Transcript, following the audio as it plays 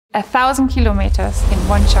1,000 kilometers in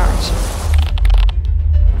one charge.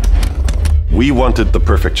 We wanted the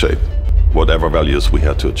perfect shape, whatever values we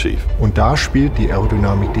had to achieve. Und da spielt die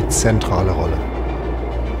Aerodynamik die zentrale Rolle.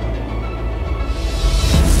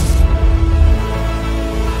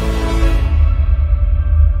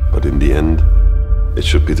 But in the end, it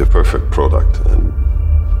should be the perfect product, and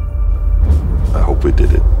I hope we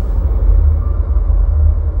did it.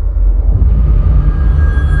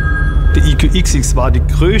 Der EQXX war die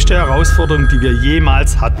größte Herausforderung, die wir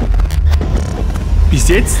jemals hatten. Bis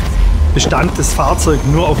jetzt bestand das Fahrzeug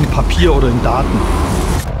nur auf dem Papier oder in Daten.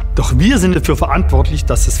 Doch wir sind dafür verantwortlich,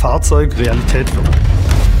 dass das Fahrzeug Realität wird.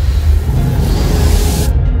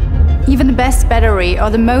 Even the best battery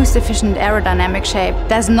or the most efficient aerodynamic shape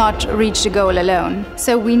does not reach the goal alone.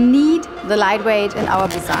 So we need the lightweight in our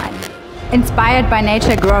design. Inspired by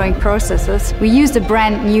nature-growing processes, we used a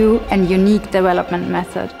brand new and unique development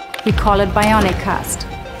method. We call it bionic cast.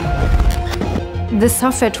 The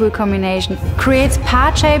software tool combination creates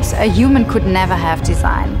part shapes a human could never have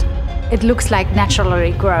designed. It looks like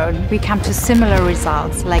naturally grown. We come to similar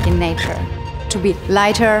results like in nature. To be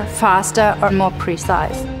lighter, faster or more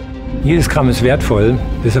precise. Jedes Gramm ist wertvoll,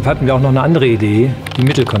 deshalb hatten wir auch noch eine andere Idee, die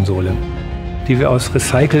Mittelkonsole, die wir aus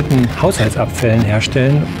recycelten Haushaltsabfällen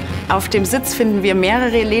herstellen. Auf dem Sitz finden wir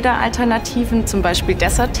mehrere Lederalternativen, zum Beispiel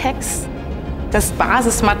Desertex. Das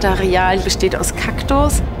Basismaterial besteht aus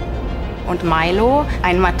Kaktus und Milo,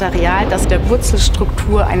 ein Material, das der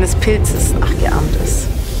Wurzelstruktur eines Pilzes nachgeahmt ist.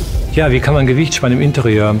 Ja, wie kann man Gewicht sparen im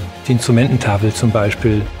Interieur? Die Instrumententafel zum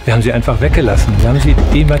Beispiel. Wir haben sie einfach weggelassen, wir haben sie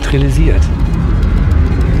dematerialisiert.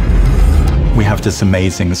 We have this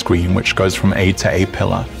amazing screen which goes from A to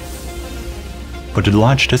A-pillar. But a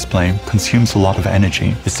large display consumes a lot of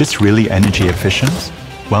energy. Is this really energy efficient?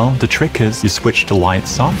 Well, the trick is you switch the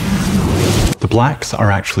lights off. The blacks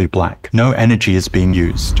are actually black. No energy is being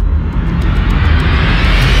used.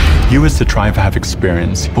 You as the driver have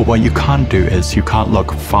experience, but what you can't do is you can't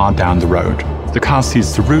look far down the road. The car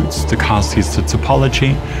sees the routes, the car sees the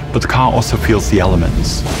topology, but the car also feels the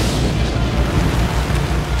elements.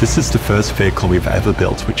 This is the first vehicle we've ever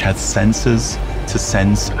built which has sensors to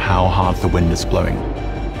sense how hard the wind is blowing.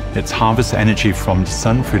 It harvests energy from the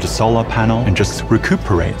sun through the solar panel and just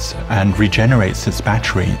recuperates and regenerates its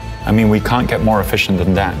battery. I mean, we can't get more efficient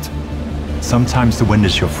than that. Sometimes the wind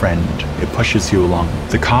is your friend. It pushes you along.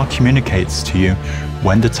 The car communicates to you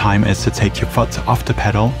when the time is to take your foot off the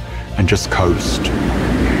pedal and just coast.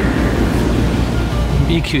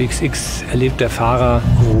 Im EQXX erlebt der Fahrer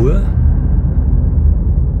Ruhe.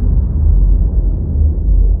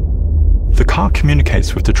 The car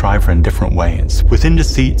communicates with the driver in different ways. Within the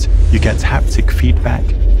seat, you get haptic feedback.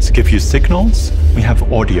 To give you signals, we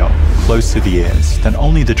have audio close to the ears that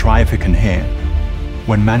only the driver can hear.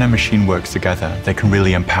 When man and machine work together, they can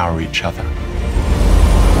really empower each other.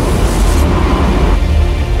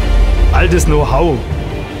 All das Know-how,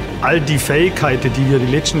 all die Fähigkeiten, die wir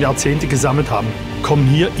die letzten Jahrzehnte gesammelt haben, kommen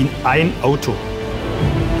hier in ein Auto.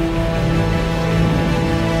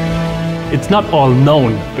 It's not all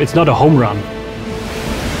known. It's not a home run.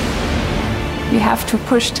 We have to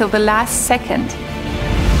push till the last second.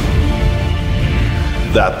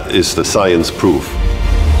 That is the science proof.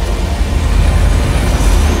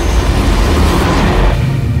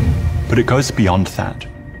 But it goes beyond that.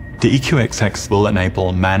 The EQXX will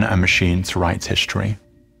enable man and machine to write history.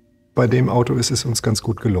 Bei dem Auto ist es uns ganz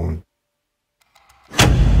gut gelungen.